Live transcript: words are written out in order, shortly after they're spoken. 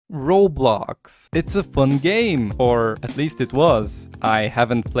Roblox. It's a fun game, or at least it was. I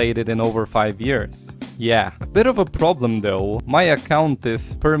haven't played it in over 5 years. Yeah, a bit of a problem though. My account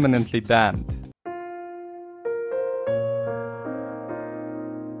is permanently banned.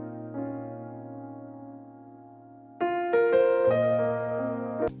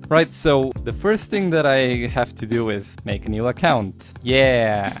 Right, so the first thing that I have to do is make a new account.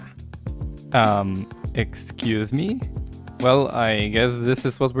 Yeah. Excuse me? Well, I guess this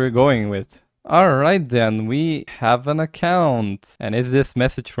is what we're going with. Alright then, we have an account. And is this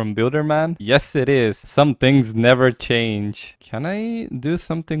message from Builderman? Yes it is. Some things never change. Can I do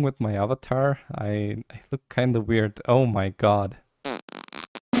something with my avatar? I look kind of weird. Oh my god.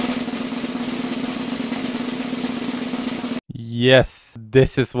 Yes,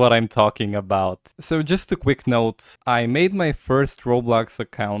 this is what I'm talking about. So just a quick note, I made my first Roblox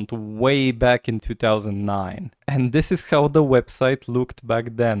account way back in 2009. And this is how the website looked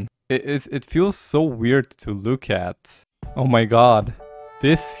back then. It feels so weird to look at. Oh my god.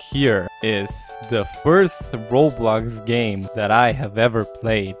 This here is the first Roblox game that I have ever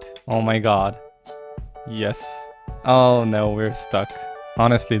played. Oh my god. Yes. Oh no, we're stuck.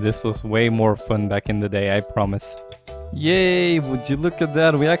 Honestly, this was way more fun back in the day, I promise. Yay, would you look at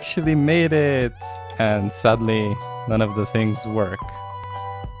that, we actually made it! And sadly, none of the things work.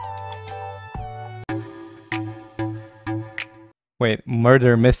 Wait,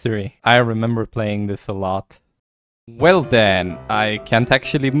 murder mystery. I remember playing this a lot. Well then, I can't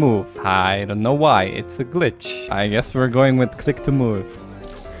actually move. I don't know why, it's a glitch. I guess we're going with click to move.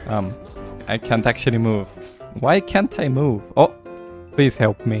 I can't actually move. Why can't I move? Oh, please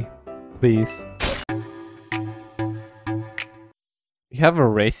help me. Please. We have a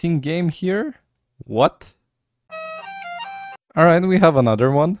racing game here? What? Alright, we have another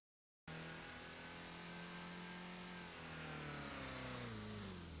one.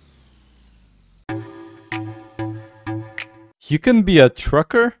 You can be a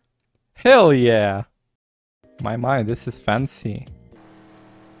trucker? Hell yeah! My, this is fancy.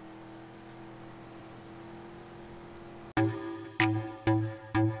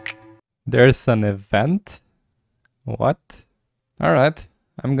 There's an event? What? Alright,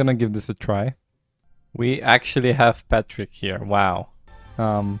 I'm gonna give this a try. We actually have Patrick here, wow.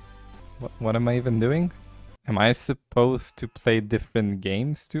 What am I even doing? Am I supposed to play different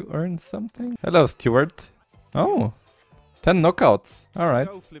games to earn something? Hello, Stuart. Oh, 10 knockouts, alright.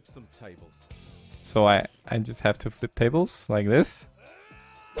 So I just have to flip tables, like this.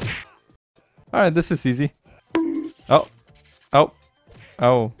 Alright, this is easy. Oh,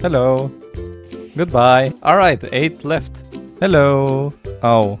 hello. Goodbye. Alright, 8 left. Hello.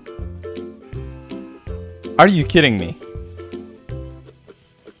 Oh. Are you kidding me?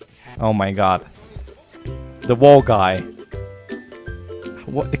 Oh my god. The wall guy.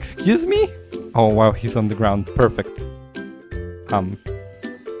 What? Excuse me? Oh wow, he's on the ground. Perfect.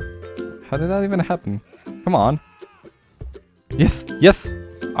 How did that even happen? Come on. Yes, yes.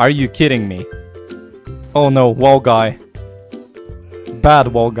 Are you kidding me? Oh no, wall guy. Bad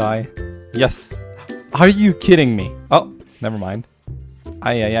wall guy. Yes. Are you kidding me? Oh. Never mind.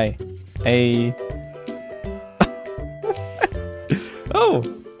 Ay. Oh!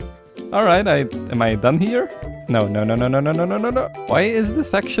 Alright, am I done here? No. Why is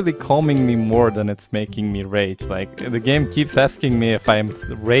this actually calming me more than it's making me rage? Like, the game keeps asking me if I'm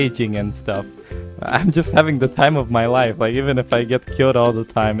raging and stuff. I'm just having the time of my life, like, even if I get killed all the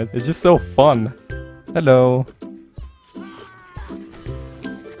time. It's just so fun. Hello.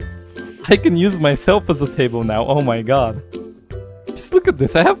 I can use myself as a table now, oh my god. Just look at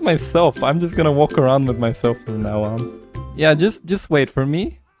this, I have myself. I'm just gonna walk around with myself from now on. Yeah, just wait for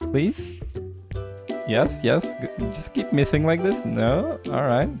me, please. Yes, just keep missing like this. No,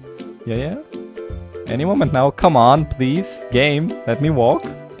 alright. Yeah. Any moment now, come on, please. Game, let me walk.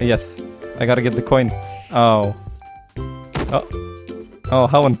 Yes, I gotta get the coin. Oh,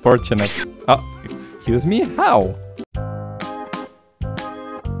 how unfortunate. Oh, excuse me, how?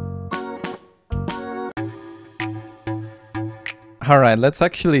 Alright, let's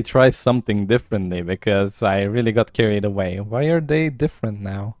actually try something differently because I really got carried away. Why are they different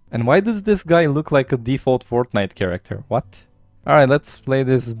now? And why does this guy look like a default Fortnite character? What? Alright, let's play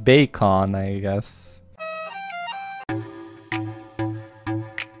this bacon, I guess.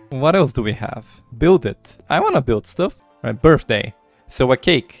 What else do we have? Build it. I wanna build stuff. Alright, birthday. So a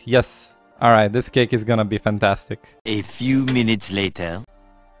cake, yes. Alright, this cake is gonna be fantastic. A few minutes later.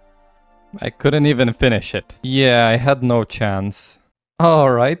 I couldn't even finish it. Yeah, I had no chance.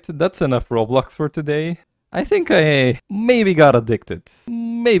 Alright, that's enough Roblox for today. I think I maybe got addicted.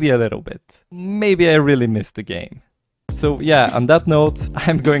 Maybe a little bit. Maybe I really missed the game. So yeah, on that note,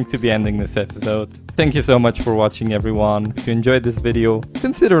 I'm going to be ending this episode. Thank you so much for watching, everyone. If you enjoyed this video,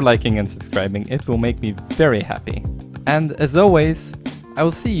 consider liking and subscribing. It will make me very happy. And as always, I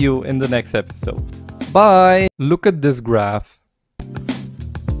will see you in the next episode. Bye! Look at this graph.